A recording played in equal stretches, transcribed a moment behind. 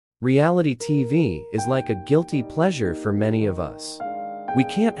Reality TV is like a guilty pleasure for many of us. We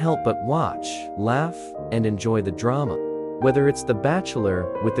can't help but watch, laugh, and enjoy the drama. Whether it's The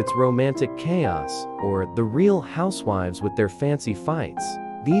Bachelor with its romantic chaos, or The Real Housewives with their fancy fights,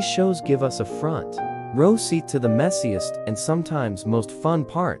 these shows give us a front row seat to the messiest and sometimes most fun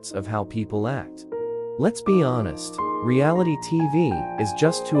parts of how people act. Let's be honest, reality TV is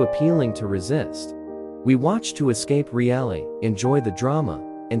just too appealing to resist. We watch to escape reality, enjoy the drama,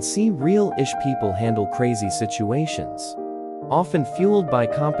 and see real-ish people handle crazy situations, often fueled by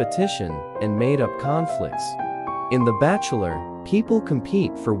competition and made-up conflicts. In The Bachelor, people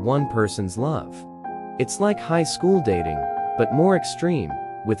compete for one person's love. It's like high school dating, but more extreme,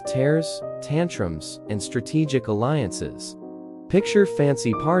 with tears, tantrums, and strategic alliances. Picture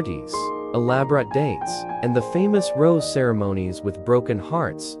fancy parties, elaborate dates, and the famous rose ceremonies with broken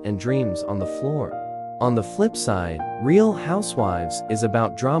hearts and dreams on the floor. On the flip side, Real Housewives is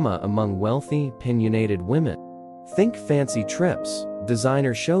about drama among wealthy, opinionated women. Think fancy trips,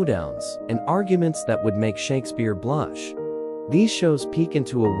 designer showdowns, and arguments that would make Shakespeare blush. These shows peek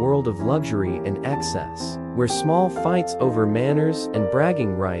into a world of luxury and excess, where small fights over manners and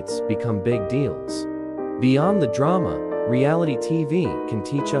bragging rights become big deals. Beyond the drama, reality TV can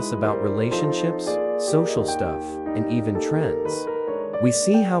teach us about relationships, social stuff, and even trends. We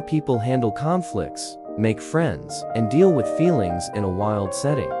see how people handle conflicts, make friends, and deal with feelings in a wild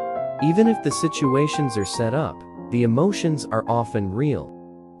setting. Even if the situations are set up, the emotions are often real,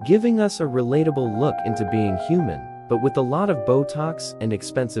 giving us a relatable look into being human, but with a lot of Botox and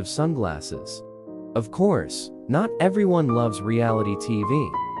expensive sunglasses. Of course, not everyone loves reality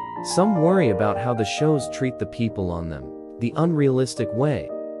TV. Some worry about how the shows treat the people on them, the unrealistic way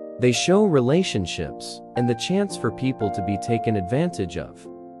they show relationships, and the chance for people to be taken advantage of.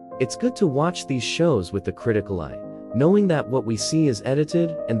 It's good to watch these shows with a critical eye, knowing that what we see is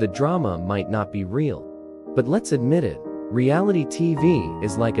edited and the drama might not be real. But let's admit it, reality TV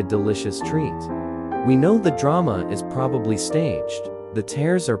is like a delicious treat. We know the drama is probably staged, the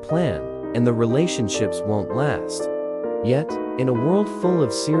tears are planned, and the relationships won't last. Yet, in a world full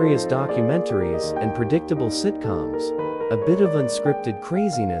of serious documentaries and predictable sitcoms, a bit of unscripted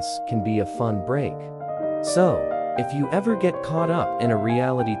craziness can be a fun break. So, if you ever get caught up in a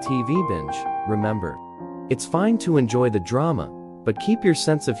reality TV binge, remember, it's fine to enjoy the drama, but keep your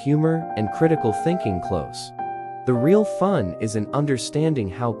sense of humor and critical thinking close. The real fun is in understanding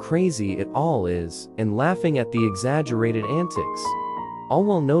how crazy it all is and laughing at the exaggerated antics, all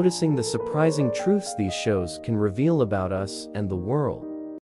while noticing the surprising truths these shows can reveal about us and the world.